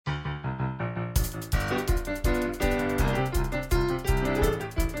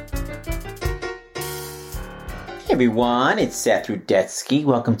Everyone, it's Seth Rudetsky.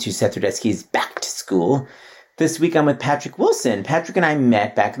 Welcome to Seth Rudetsky's Back to School. This week I'm with Patrick Wilson. Patrick and I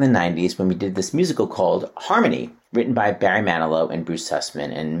met back in the 90s when we did this musical called Harmony, written by Barry Manilow and Bruce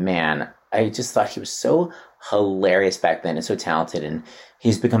Sussman. And man, I just thought he was so hilarious back then and so talented. And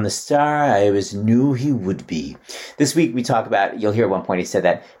he's become the star I always knew he would be. This week we talk about, you'll hear at one point he said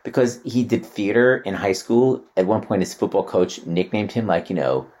that because he did theater in high school, at one point his football coach nicknamed him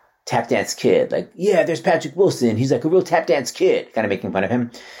tap dance kid. Like, yeah, there's Patrick Wilson. He's like a real tap dance kid, kind of making fun of him.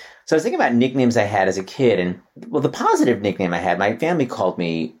 So I was thinking about nicknames I had as a kid. And, well, the positive nickname I had, my family called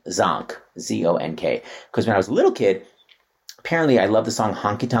me Zonk, Z-O-N-K. Because when I was a little kid, apparently I loved the song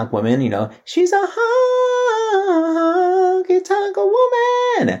Honky Tonk Woman. You know, she's a honky tonk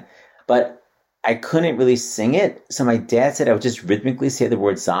woman. But I couldn't really sing it. So my dad said I would just rhythmically say the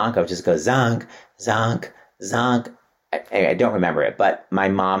word Zonk. I would just go Zonk, Zonk, Zonk. I don't remember it, but my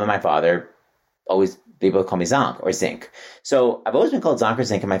mom and my father they both call me Zonk or Zink. So I've always been called Zonk or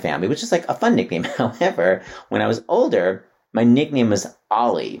Zink in my family, which is like a fun nickname. However, when I was older, my nickname was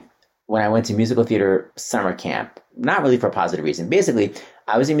Ollie when I went to musical theater summer camp. Not really for a positive reason. Basically,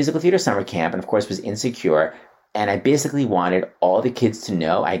 I was in musical theater summer camp and of course was insecure. And I basically wanted all the kids to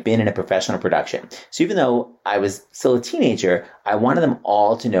know I'd been in a professional production. So even though I was still a teenager, I wanted them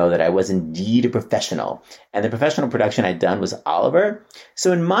all to know that I was indeed a professional. And the professional production I'd done was Oliver.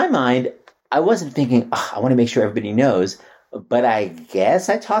 So in my mind, I wasn't thinking, I want to make sure everybody knows. But I guess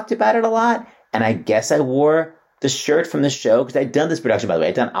I talked about it a lot. And I guess I wore the shirt from the show because I'd done this production, by the way.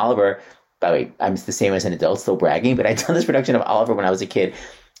 I'd done Oliver. By the way, I'm the same as an adult, still bragging. But I'd done this production of Oliver when I was a kid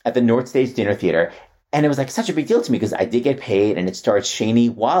at the North Stage Dinner Theater. And it was like such a big deal to me because I did get paid and it starred Shani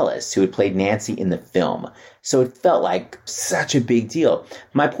Wallace, who had played Nancy in the film. So it felt like such a big deal.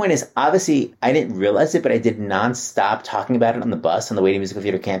 My point is, obviously, I didn't realize it, but I did nonstop talking about it on the bus on the way to musical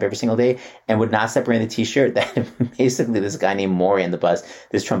theater camp every single day and would not stop wearing the t-shirt that basically this guy named Maury on the bus,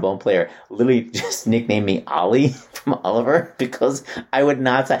 this trombone player, literally just nicknamed me Ollie from Oliver because I would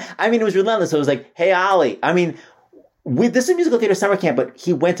not stop. I mean, it was relentless. So it was like, hey, Ollie. I mean, this is a musical theater summer camp, but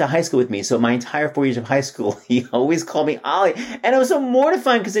he went to high school with me. So my entire 4 years of high school, he always called me Ollie. And it was so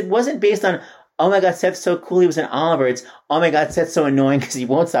mortifying because it wasn't based on, oh my God, Seth's so cool, he was an Oliver. It's, oh my God, Seth's so annoying because he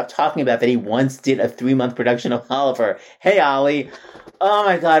won't stop talking about that he once did a 3-month production of Oliver. Hey, Ollie. Oh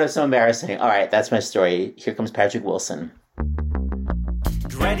my God, it was so embarrassing. All right, that's my story. Here comes Patrick Wilson.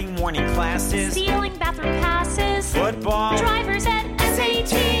 Dreading morning classes, stealing bathroom passes, football, drivers at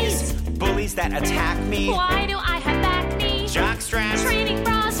SATs, bullies that attack me, why do I have back knee, jock straps, training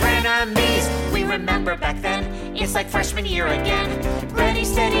bras, frenemies. We remember back then, it's like freshman year again. Ready,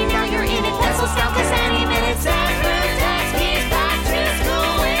 steady, now you're in it. Pencil stop this any minute. Seth Rudetsky's back to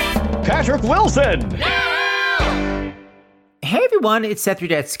school with Patrick Wilson! now! Hey everyone, it's Seth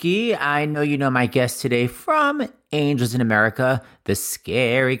Rudetsky. I know you know my guest today from Angels in America, The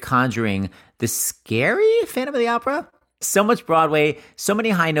Scary Conjuring. The Scary? Phantom of the Opera? So much Broadway, so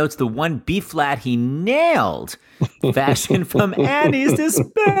many high notes, the one B flat he nailed. Fashion from Annie's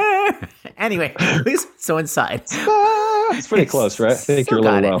Despair. Anyway, at least so inside. It's pretty close, right? I think So you're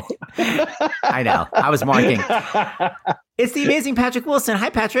a little got low. I know, I was marking. It's the amazing Patrick Wilson. Hi,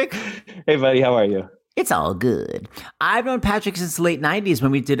 Patrick. Hey, buddy, how are you? It's all good. I've known Patrick since the late 90s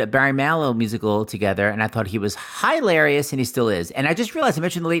when we did a Barry Manilow musical together, and I thought he was hilarious, and he still is. And I just realized I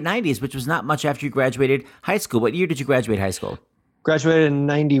mentioned the late 90s, which was not much after you graduated high school. What year did you graduate high school? Graduated in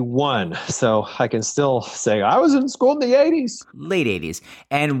 91, so I can still say I was in school in the 80s. Late 80s.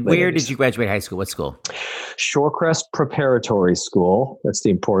 And Late where 80s. did you graduate high school? What school? Shorecrest Preparatory School. That's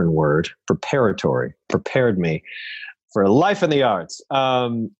the important word. Preparatory. Prepared me for life in the arts.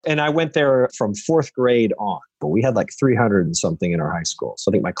 And I went there from 4th grade on, but we had like 300 and something in our high school. So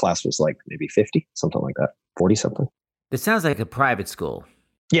I think my class was like maybe 50, something like that, 40 something. This sounds like a private school.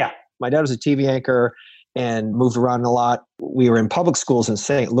 Yeah. My dad was a TV anchor and moved around a lot. We were in public schools in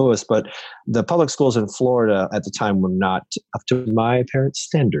St. Louis, but the public schools in Florida at the time were not up to my parents'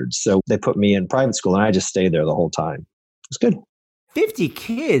 standards. So they put me in private school and I just stayed there the whole time. It was good. 50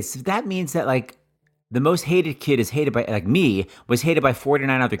 kids. That means that like the most hated kid is hated by, like me, was hated by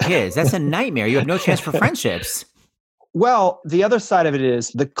 49 other kids. That's a nightmare. You have no chance for friendships. Well, the other side of it is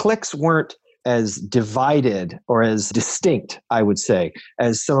the cliques weren't as divided or as distinct, I would say,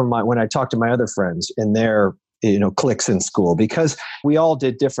 as some of my, when I talked to my other friends in their, cliques in school, because we all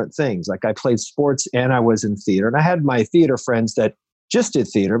did different things. Like I played sports and I was in theater, and I had my theater friends that just did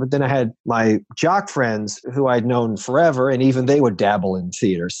theater, but then I had my jock friends who I'd known forever, and even they would dabble in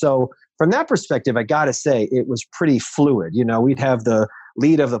theater. So from that perspective, I got to say it was pretty fluid. We'd have the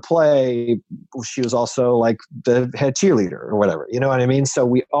lead of the play. She was also like the head cheerleader or whatever. You know what I mean? So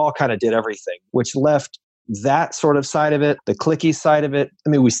we all kind of did everything, which left that sort of side of it, the cliquey side of it, I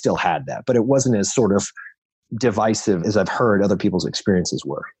mean, we still had that, but it wasn't as sort of divisive as I've heard other people's experiences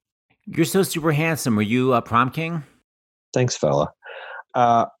were. You're so super handsome. Were you a prom king? Thanks, fella.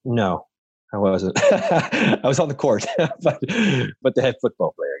 No, I wasn't. I was on the court, but the head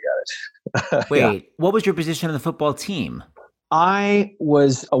football player got it. Wait, what was your position on the football team? I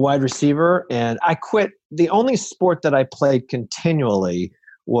was a wide receiver, and I quit. The only sport that I played continually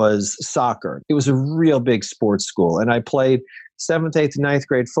was soccer. It was a real big sports school, and I played 7th, 8th, and 9th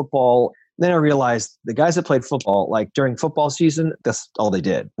grade football. Then I realized the guys that played football, like during football season, that's all they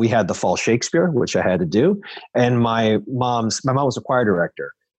did. We had the fall Shakespeare, which I had to do. And my mom was a choir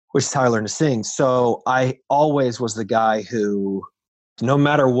director, which is how I learned to sing. So I always was the guy who, no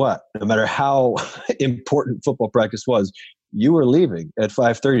matter what, no matter how important football practice was, you were leaving at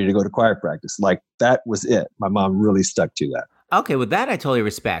 5:30 to go to choir practice. Like that was it. My mom really stuck to that. Okay, well, that I totally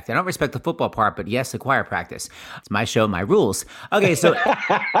respect. I don't respect the football part, but yes, the choir practice. It's my show, my rules. Okay, so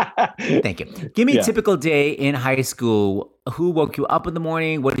thank you. Give me a typical day in high school. Who woke you up in the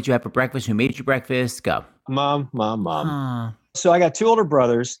morning? What did you have for breakfast? Who made you breakfast? Go. Mom. So I got 2 older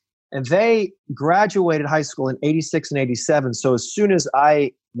brothers, and they graduated high school in 86 and 87. So as soon as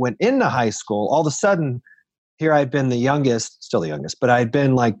I went into high school, all of a sudden, here I'd been the youngest, still the youngest, but I'd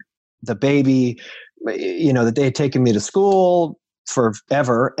been like the baby, you know, that they had taken me to school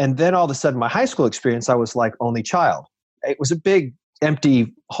forever. And then all of a sudden, my high school experience, I was like only child. It was a big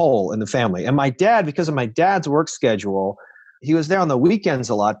empty hole in the family. And my dad, because of my dad's work schedule, he was there on the weekends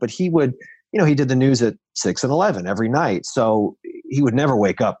a lot, but he would, you know, he did the news at 6 and 11 every night. So he would never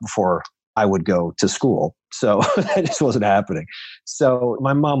wake up before I would go to school. So that just wasn't happening. So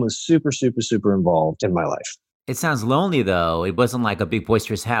my mom was super, super, super involved in my life. It sounds lonely, though. It wasn't like a big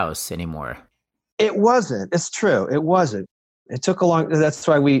boisterous house anymore. It wasn't. It's true. It wasn't. It took a long. That's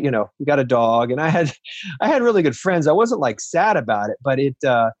why we got a dog, and I had really good friends. I wasn't like sad about it, but it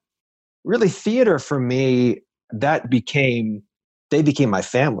really theater for me. They became my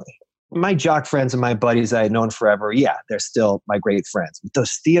family. My jock friends and my buddies I had known forever. Yeah, they're still my great friends. But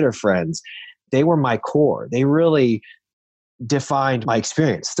those theater friends, they were my core. They really defined my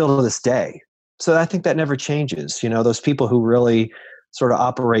experience still to this day. So I think that never changes. You know, those people who really sort of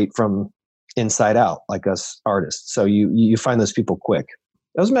operate from inside out, like us artists. So you find those people quick.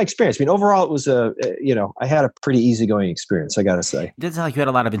 That was my experience. I mean, overall, it was I had a pretty easygoing experience, I got to say. It doesn't sound like you had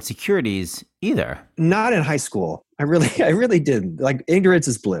a lot of insecurities either. Not in high school. I really didn't. Like, ignorance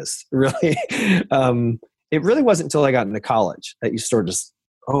is bliss, really. It really wasn't until I got into college that you sort of just,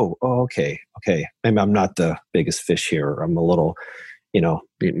 okay. Maybe I'm not the biggest fish here. Or I'm a little,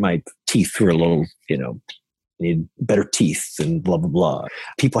 my teeth were a little, need better teeth and blah, blah, blah.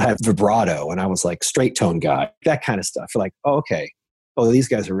 People had vibrato and I was like straight tone guy, that kind of stuff. You're like, okay. Oh, these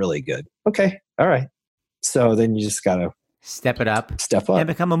guys are really good. Okay. All right. So then you just got to step up and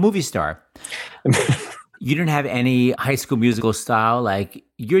become a movie star. You didn't have any High School Musical style, like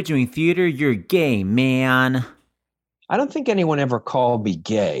you're doing theater, you're gay, man. I don't think anyone ever called me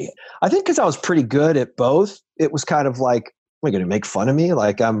gay. I think because I was pretty good at both. It was kind of like, are you going to make fun of me?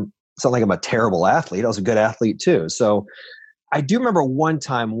 Like it's not like I'm a terrible athlete. I was a good athlete too. So I do remember one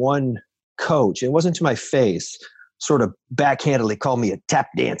time, one coach, it wasn't to my face, sort of backhandedly called me a tap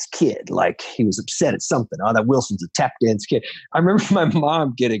dance kid. Like he was upset at something. Oh, that Wilson's a tap dance kid. I remember my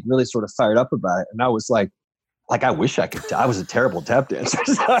mom getting really sort of fired up about it. And I was like, I wish I could. I was a terrible tap dancer.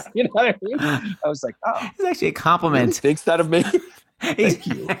 You know what I mean? I was like, oh. It's actually a compliment. Really thinks that of me? Thank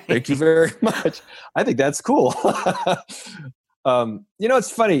you. Thank you very much. I think that's cool.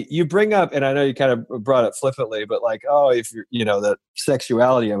 It's funny. You bring up, and I know you kind of brought it flippantly, but like, if you're, the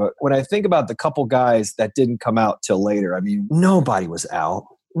sexuality of it. When I think about the couple guys that didn't come out till later, I mean, nobody was out.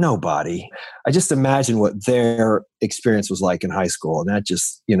 Nobody. I just imagine what their experience was like in high school. And that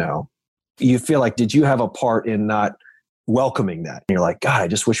just, you feel like, did you have a part in not welcoming that? And you're like, God, I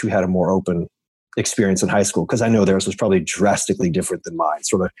just wish we had a more open experience in high school, because I know theirs was probably drastically different than mine,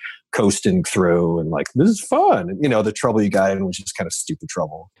 sort of coasting through and like, this is fun. And, the trouble you got in was just kind of stupid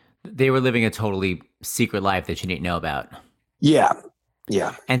trouble. They were living a totally secret life that you didn't know about. Yeah.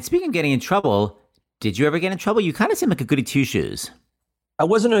 And speaking of getting in trouble, did you ever get in trouble? You kind of seem like a goody two-shoes. I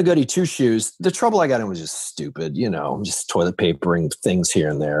wasn't a goody two-shoes. The trouble I got in was just stupid, just toilet papering things here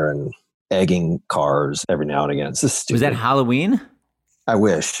and there and egging cars every now and again. It's just stupid. Was that Halloween? I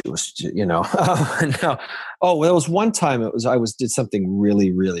wish it was, no. Oh, well, there was one time I did something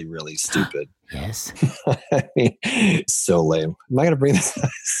really, really, really stupid. Yes. I mean, so lame. Am I going to bring this up?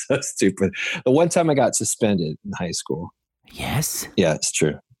 So stupid. The one time I got suspended in high school. Yes. Yeah, it's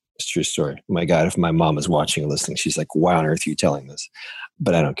true. It's a true story. My God, if my mom is watching and listening, she's like, why on earth are you telling this?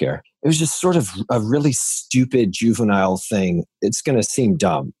 But I don't care. it was just sort of a really stupid juvenile thing. It's going to seem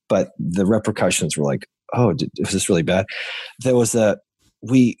dumb, but the repercussions were like, oh, was this really bad? There was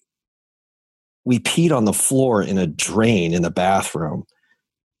we peed on the floor in a drain in the bathroom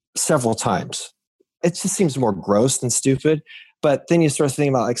several times. It just seems more gross than stupid. But then you start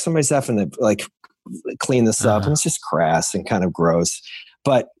thinking about like somebody's having to like clean this up, and it's just crass and kind of gross.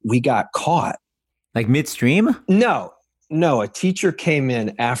 But we got caught. Like midstream? No. A teacher came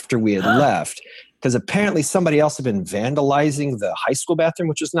in after we had left because apparently somebody else had been vandalizing the high school bathroom,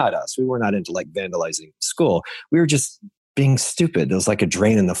 which was not us. We were not into like vandalizing school. We were just being stupid. There was like a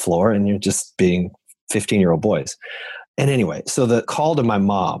drain in the floor and you're just being 15-year-old boys. And anyway, so the call to my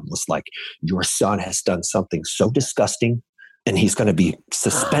mom was like, your son has done something so disgusting and he's going to be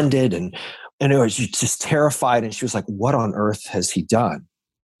suspended. And it was just terrified. And she was like, what on earth has he done?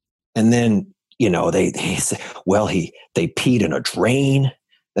 And then, you know, they said, well, they peed in a drain.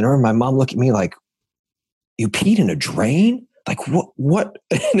 And I remember my mom looked at me like, you peed in a drain? Like what?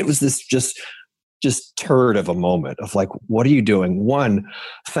 And it was this just turd of a moment of like, what are you doing? One,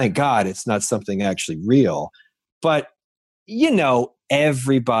 thank God it's not something actually real, but you know,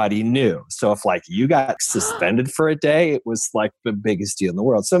 everybody knew. So if like you got suspended for a day, it was like the biggest deal in the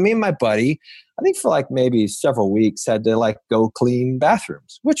world. So me and my buddy, I think for like maybe several weeks had to like go clean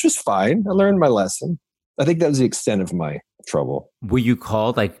bathrooms, which was fine. I learned my lesson. I think that was the extent of my trouble. Were you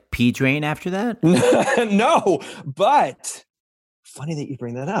called like pee drain after that? No, but funny that you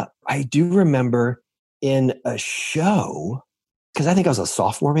bring that up. I do remember in a show, because I think I was a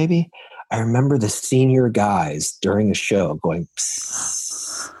sophomore maybe, I remember the senior guys during a show going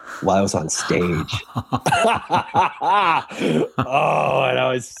psst while I was on stage. Oh, and I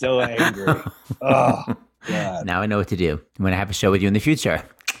was so angry. Oh, God. Now I know what to do when I have a show with you in the future.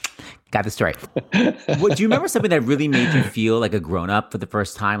 Got the story. Do you remember something that really made you feel like a grown-up for the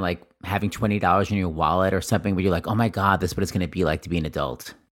first time, like having $20 in your wallet or something where you're like, oh my God, this is what it's going to be like to be an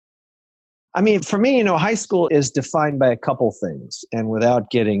adult? I mean, for me, you know, high school is defined by a couple things. And without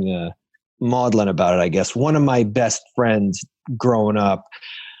getting maudlin about it, I guess, one of my best friends growing up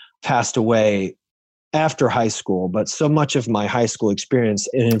passed away after high school, but so much of my high school experience,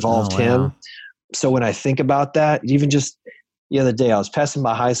 it involved him. So when I think about that, even just the other day, I was passing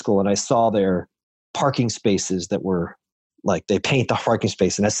by high school and I saw their parking spaces that were like, they paint the parking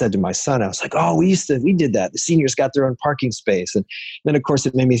space. And I said to my son, I was like, oh, we did that. The seniors got their own parking space. And then of course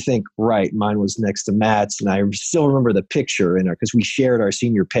it made me think, right, mine was next to Matt's. And I still remember the picture in our, because we shared our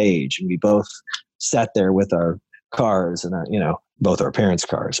senior page and we both sat there with our cars and our, you know, both our parents'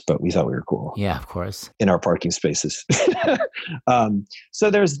 cars, but we thought we were cool. Yeah, of course. In our parking spaces. So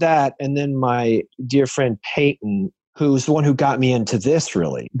there's that. And then my dear friend Peyton, who's the one who got me into this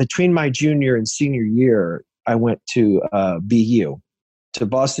really. Between my junior and senior year, I went to BU, to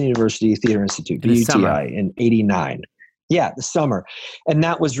Boston University Theater Institute, BUTI, in '89. Yeah, the summer. And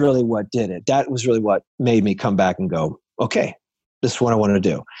that was really what did it. That was really what made me come back and go, okay, this is what I want to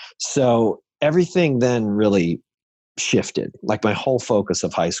do. So everything then really shifted. Like my whole focus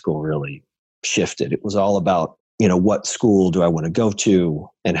of high school really shifted. It was all about, you know, what school do I want to go to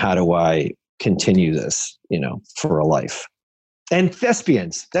and how do I continue this, you know, for a life. And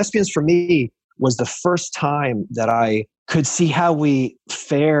Thespians for me was the first time that I could see how we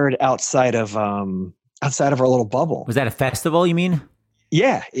fared outside of our little bubble. Was that a festival, you mean?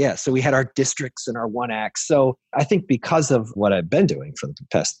 Yeah. So we had our districts and our one acts. So I think because of what I've been doing for the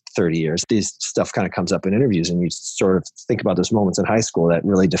past 30 years, this stuff kind of comes up in interviews and you sort of think about those moments in high school that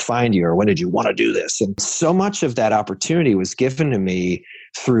really defined you, or when did you want to do this? And so much of that opportunity was given to me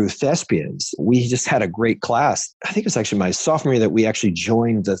through Thespians. We just had a great class. I think it was actually my sophomore year that we actually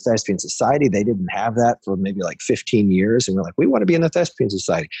joined the Thespian Society. They didn't have that for maybe like 15 years. And we're like, we want to be in the Thespian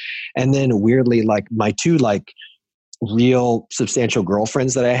Society. And then weirdly, like my two like real substantial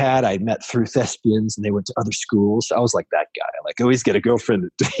girlfriends that I met through Thespians and they went to other schools. I was like that guy, like always get a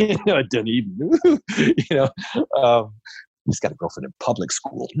girlfriend at Dunedin, you know, he's got a girlfriend in public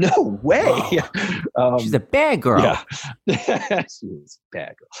school. No way. She's a bad girl. Yeah. She was a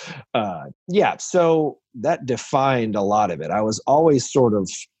bad girl. Yeah. So that defined a lot of it. I was always sort of,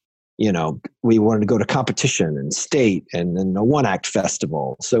 you know, we wanted to go to competition and state and then a one act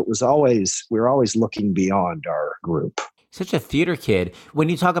festival. So it was always, we were always looking beyond our group. Such a theater kid. When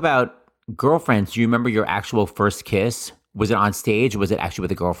you talk about girlfriends, do you remember your actual first kiss? Was it on stage or was it actually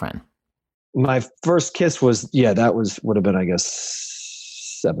with a girlfriend? My first kiss was, would have been, I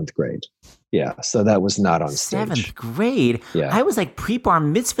guess, 7th grade. Yeah. So that was not on stage. 7th grade? Yeah. I was like pre-bar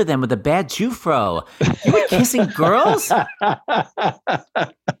mitzvah them with a bad Jufro. You were kissing girls?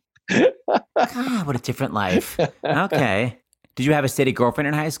 God, what a different life. Okay. Did you have a steady girlfriend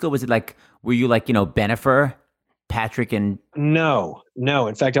in high school? Was it like, were you like, Bennifer, Patrick, and No.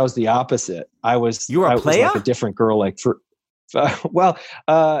 In fact, I was the opposite. You were a player? Was like a different girl. Like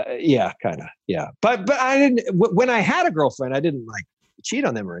yeah, kind of, yeah. But I didn't. When I had a girlfriend, I didn't like cheat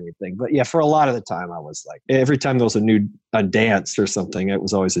on them or anything. But yeah, for a lot of the time, I was like, every time there was a dance or something, it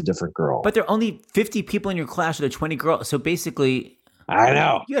was always a different girl. But there are only 50 people in your class, or there are 20 girls. So basically, I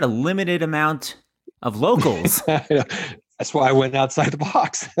know you had a limited amount of locals. I know. That's why I went outside the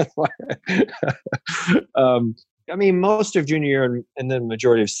box. I mean, most of junior year and the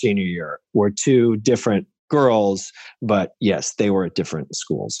majority of senior year were two different girls, but yes, they were at different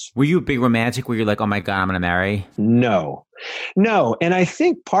schools. Were you a big romantic where you're like, oh my God, I'm going to marry? No. And I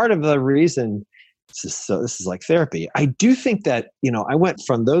think part of the reason, this is like therapy. I do think that, I went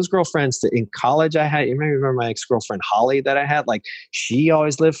from those girlfriends to in college I had, you remember my ex-girlfriend Holly that I had, like she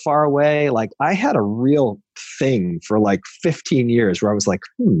always lived far away. Like I had a real thing for like 15 years where I was like,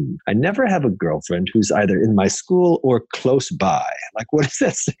 I never have a girlfriend who's either in my school or close by. Like, what is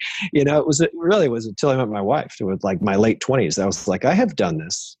this? It really was until I met my wife. It was like my late 20s. I was like, I have done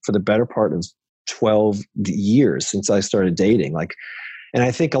this for the better part of 12 years since I started dating. Like, and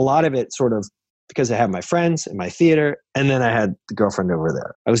I think a lot of it sort of, because I have my friends and my theater, and then I had the girlfriend over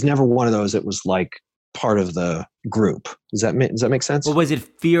there. I was never one of those that was like part of the group. Does that make sense? Well, was it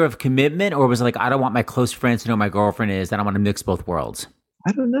fear of commitment, or was it like, I don't want my close friends to know my girlfriend is, I don't want to mix both worlds?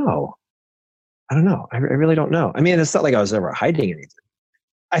 I don't know. I really don't know. I mean, it's not like I was ever hiding anything.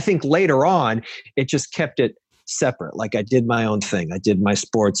 I think later on, it just kept it separate. Like I did my own thing. I did my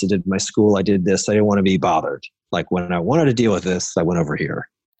sports. I did my school. I did this. I didn't want to be bothered. Like when I wanted to deal with this, I went over here.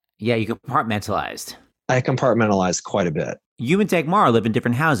 Yeah, you compartmentalized. I compartmentalized quite a bit. You and Dagmar live in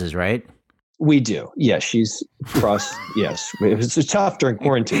different houses, right? We do. Yeah, she's across. Yes. It was tough during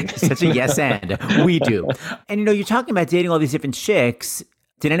quarantine. Such a yes and. We do. And you're talking about dating all these different chicks.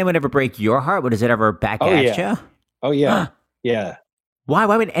 Did anyone ever break your heart? Does it ever back at you? Oh, yeah. Yeah. Why?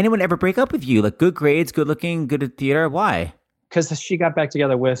 Why would anyone ever break up with you? Like good grades, good looking, good at theater? Why? Because she got back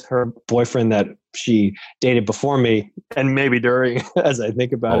together with her boyfriend that she dated before me, and maybe during, as I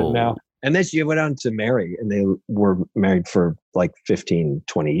think about it now. And then she went on to marry, and they were married for like 15,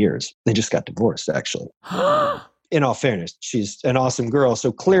 20 years. They just got divorced, actually. In all fairness, she's an awesome girl.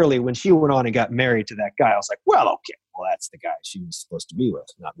 So clearly when she went on and got married to that guy, I was like, well, okay, well, that's the guy she was supposed to be with,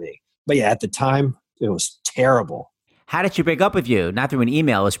 not me. But yeah, at the time, it was terrible. How did she break up with you? Not through an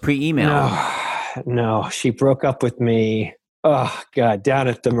email, it was pre-email. No, she broke up with me. Oh, God, down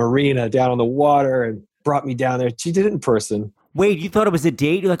at the marina, down on the water, and brought me down there. She did it in person. Wait, you thought it was a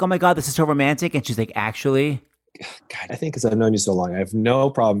date? You're like, oh my God, this is so romantic. And she's like, actually? God, I think because I've known you so long, I have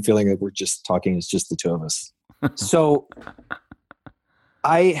no problem feeling like we're just talking. It's just the two of us. So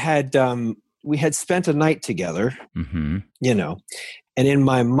we had spent a night together, and in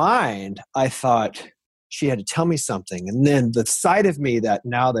my mind, I thought she had to tell me something. And then the side of me that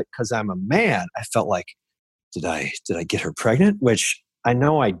now that, because I'm a man, I felt like, did I get her pregnant? Which I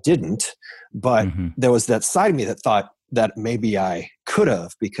know I didn't, but there was that side of me that thought that maybe I could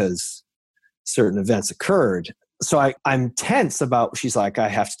have because certain events occurred. So I'm tense about, she's like, I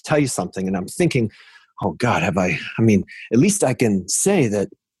have to tell you something. And I'm thinking, oh God, I mean, at least I can say that,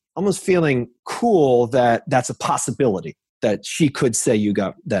 almost feeling cool that that's a possibility that she could say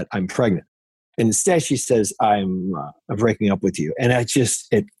that I'm pregnant. And instead she says, I'm breaking up with you. And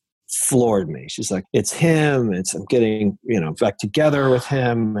it floored me. She's like, it's him. I'm getting, back together with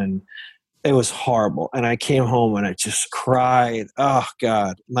him. And it was horrible. And I came home and I just cried. Oh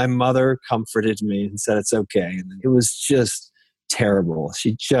God, my mother comforted me and said, it's okay. And it was just terrible.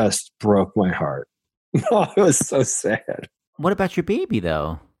 She just broke my heart. Oh, it was so sad. What about your baby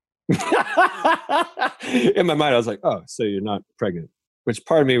though? In my mind, I was like, oh, so you're not pregnant. Which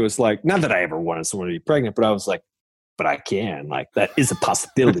part of me was like, not that I ever wanted someone to be pregnant, but I was like, but I can. Like, that is a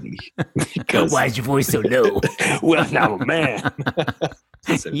possibility. Why is your voice so low? Well, now I'm a man.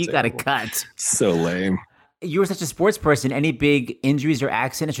 You got to cut. So lame. You were such a sports person. Any big injuries or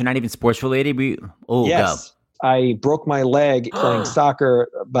accidents or not even sports related? Yes. Go. I broke my leg playing soccer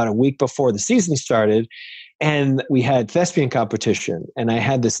about a week before the season started. And we had thespian competition. And I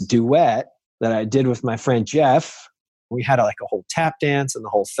had this duet that I did with my friend Jeff. We had a whole tap dance and the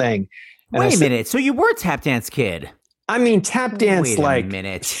whole thing. And Wait a minute. So you were a tap dance kid? I mean, tap dance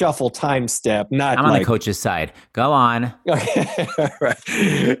minute. Shuffle time step, not I'm on the coach's side. Go on. Okay.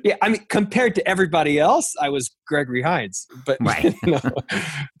 Right. Yeah, I mean, compared to everybody else, I was Gregory Hines. But, right.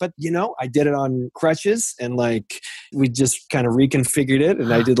 I did it on crutches and we just kind of reconfigured it.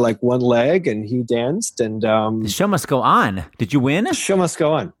 And I did one leg and he danced. And the show must go on. Did you win? The show must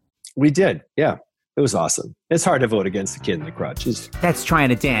go on. We did. Yeah. It was awesome. It's hard to vote against the Kid in the Crutch. That's trying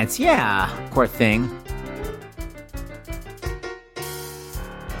to dance. Yeah, poor thing.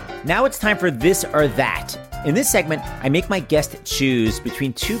 Now it's time for This or That. In this segment, I make my guest choose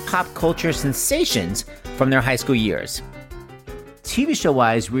between two pop culture sensations from their high school years. TV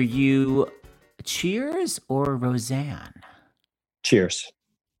show-wise, were you Cheers or Roseanne? Cheers.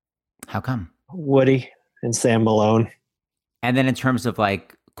 How come? Woody and Sam Malone. And then in terms of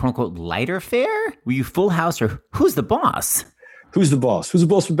like, quote-unquote, lighter fare, were you Full House or Who's the Boss? Who's the boss? Who's the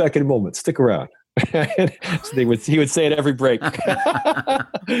boss from Back in a Moment? Stick around. So he would say it every break.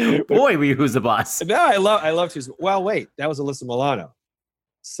 Boy, were you Who's the Boss? No, I loved Who's. Well, wait, that was Alyssa Milano.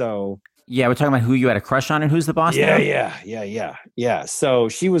 So yeah, we're talking about who you had a crush on and Who's the Boss. Yeah. So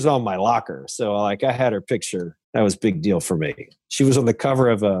she was on my locker. So like I had her picture. That was a big deal for me. She was on the cover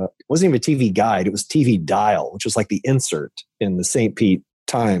of it wasn't even a TV Guide. It was TV Dial, which was like the insert in the St. Pete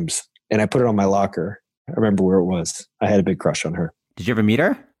Times. And I put it on my locker. I remember where it was. I had a big crush on her. Did you ever meet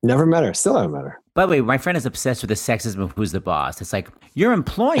her? Never met her. Still haven't met her. By the way, my friend is obsessed with the sexism of Who's the Boss. It's like, you're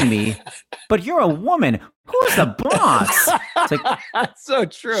employing me, but you're a woman. Who's the boss? It's like, That's so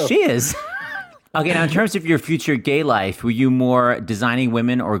true. she is. Okay, now in terms of your future gay life, were you more designing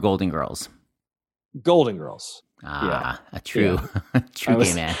women or Golden Girls? Golden Girls. Ah, a true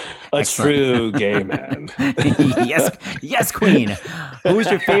gay man. A Excellent. true gay man. yes, queen. Who was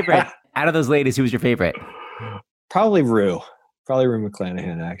your favorite? Out of those ladies, who was your favorite? Probably Rue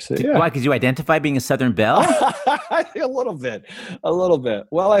McClanahan, actually. Yeah. Why? Because you identify being a Southern belle? A little bit.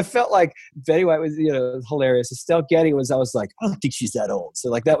 Well, I felt like Betty White was, hilarious. Estelle Getty I was like, I don't think she's that old. So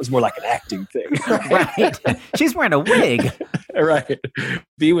like, that was more like an acting thing. Right. She's wearing a wig. Right.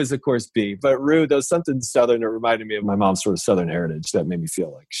 B was, of course, B. But Rue, there was something Southern that reminded me of my mom's sort of Southern heritage that made me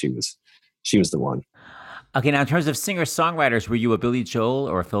feel like she was the one. Okay, now in terms of singer-songwriters, were you a Billy Joel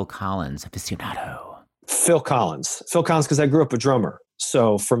or a Phil Collins aficionado? Phil Collins, because I grew up a drummer.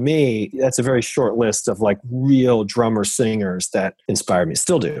 So for me, that's a very short list of like real drummer singers that inspired me.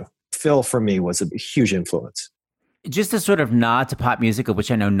 Still do. Phil for me was a huge influence. Just a sort of nod to pop music, of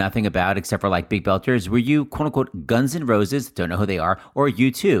which I know nothing about except for like big belters. Were you quote unquote Guns N' Roses? Don't know who they are. Or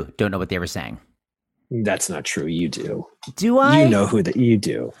U2? Don't know what they were saying. That's not true. You do. Do I? You know who you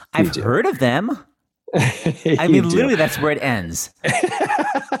do. I've heard of them. I mean, literally, that's where it ends.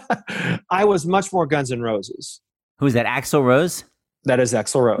 I was much more Guns N' Roses. Who's that? Axl Rose? That is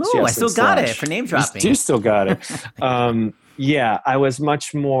Axl Rose. Oh, yes, I still got it for name dropping. You still got it. Yeah, I was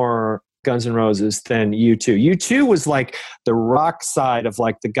much more Guns N' Roses than U2. U2 was like the rock side of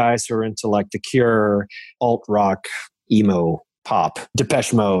like the guys who are into like The Cure, alt rock, emo, pop,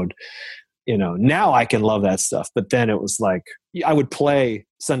 Depeche Mode. Now I can love that stuff. But then it was like, I would play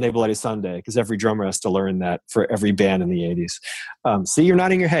Sunday Bloody Sunday because every drummer has to learn that for every band in the 80s. See, you're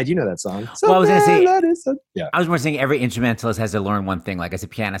nodding your head. You know that song. Well, I was going to say, yeah. I was more saying every instrumentalist has to learn one thing. Like as a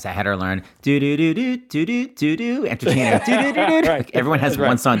pianist, I had to learn do-do-do-do-do-do-do-do, entertainer, do-do-do-do. Right. Like everyone has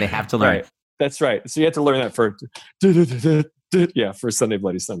one song they have to learn. Right. That's right. So you have to learn that for, for Sunday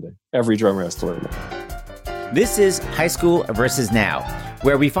Bloody Sunday. Every drummer has to learn that. This is High School versus Now,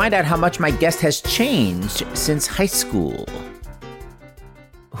 where we find out how much my guest has changed since high school.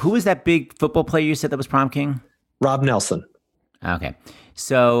 Who was that big football player you said that was prom king? Rob Nelson. Okay.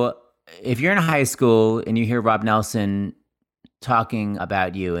 So if you're in high school and you hear Rob Nelson talking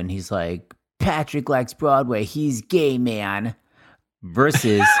about you and he's like, Patrick likes Broadway, he's gay, man.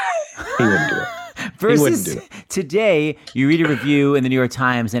 Versus... He wouldn't do it. Versus today, you read a review in the New York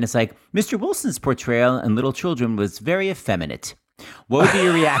Times and it's like, Mr. Wilson's portrayal in Little Children was very effeminate. What would be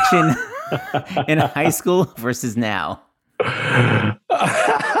your reaction in high school versus now?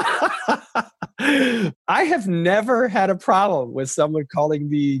 I have never had a problem with someone calling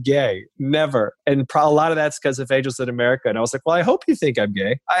me gay. Never. And a lot of that's because of Angels in America. And I was like, well, I hope you think I'm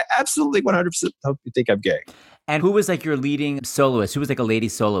gay. I absolutely 100% hope you think I'm gay. And who was like your leading soloist? Who was like a lady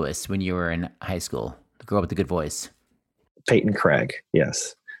soloist when you were in high school? The girl with the good voice. Peyton Craig,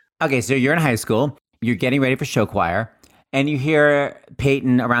 yes. Okay, so you're in high school. You're getting ready for show choir. And you hear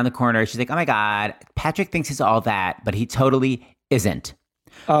Peyton around the corner. She's like, oh my God, Patrick thinks he's all that, but he totally isn't.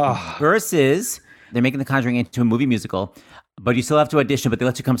 Oh. Versus they're making The Conjuring into a movie musical, but you still have to audition, but they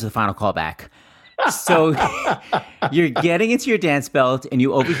let you come to the final callback. So you're getting into your dance belt and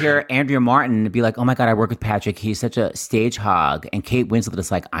you overhear Andrea Martin be like, oh my God, I work with Patrick. He's such a stage hog. And Kate Winslet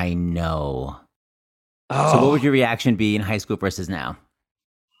is like, I know. Oh. So what would your reaction be in high school versus now?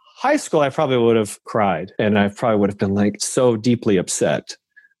 High school, I probably would have cried. And I probably would have been like so deeply upset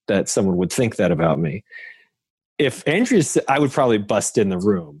that someone would think that about me. If Andrea, I would probably bust in the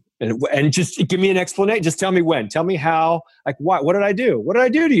room And just give me an explanation. Just tell me when. Tell me how. Like, what did I do? What did I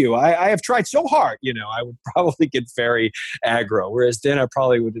do to you? I have tried so hard. I would probably get very aggro. Whereas then I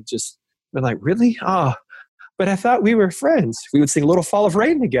probably would have just been like, really? Oh, but I thought we were friends. We would sing Little Fall of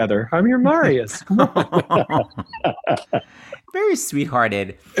Rain together. I'm your Marius. Come on. Very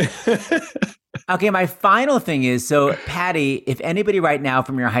sweethearted. Okay, my final thing is, so Patty, if anybody right now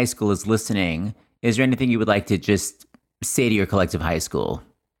from your high school is listening, is there anything you would like to just say to your collective high school?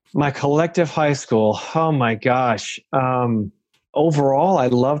 My collective high school. Oh my gosh. Overall, I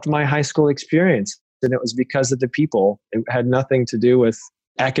loved my high school experience. And it was because of the people. It had nothing to do with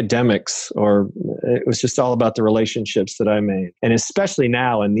academics, or it was just all about the relationships that I made. And especially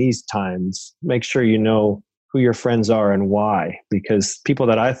now in these times, make sure you know who your friends are and why. Because people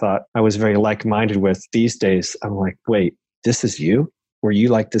that I thought I was very like-minded with these days, I'm like, wait, this is you? Were you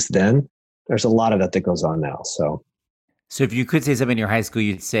like this then? There's a lot of that goes on now. So if you could say something in your high school,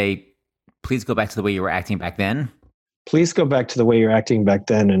 you'd say, please go back to the way you were acting back then? Please go back to the way you're acting back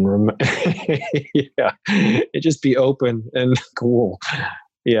then and yeah, just be open and cool.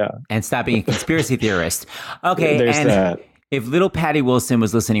 Yeah. And stop being a conspiracy theorist. Okay. There's and that. If little Patty Wilson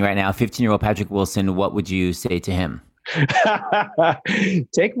was listening right now, 15-year-old Patrick Wilson, what would you say to him?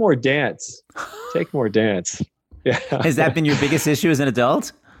 Take more dance. Take more dance. Yeah. Has that been your biggest issue as an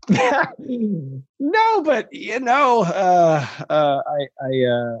adult? No, but yeah,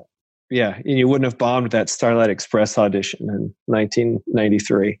 you wouldn't have bombed that Starlight Express audition in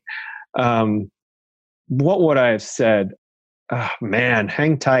 1993. What would I have said? Man,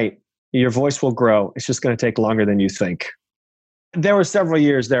 hang tight. Your voice will grow. It's just going to take longer than you think. There were several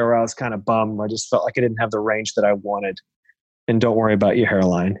years there where I was kind of bummed. I just felt like I didn't have the range that I wanted. And don't worry about your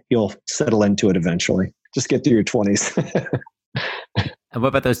hairline. You'll settle into it eventually. Just get through your 20s. And what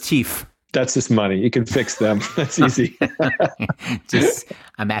about those teeth? That's just money. You can fix them. That's easy.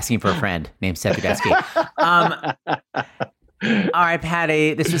 I'm asking for a friend named Seth Rudetsky. All right,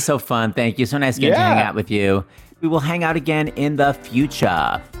 Patty, this was so fun. Thank you. So nice getting to hang out with you. We will hang out again in the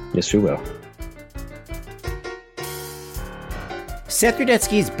future. Yes, we will. Seth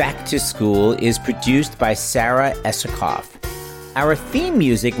Rudetsky's Back to School is produced by Sarah Esikoff. Our theme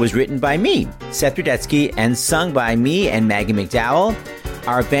music was written by me, Seth Rudetsky, and sung by me and Maggie McDowell.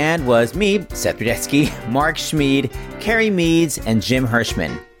 Our band was me, Seth Rudetsky, Mark Schmid, Carrie Meads, and Jim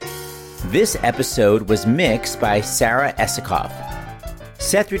Hirschman. This episode was mixed by Sarah Esikoff.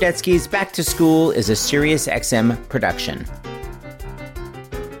 Seth Rudetsky's Back to School is a SiriusXM production.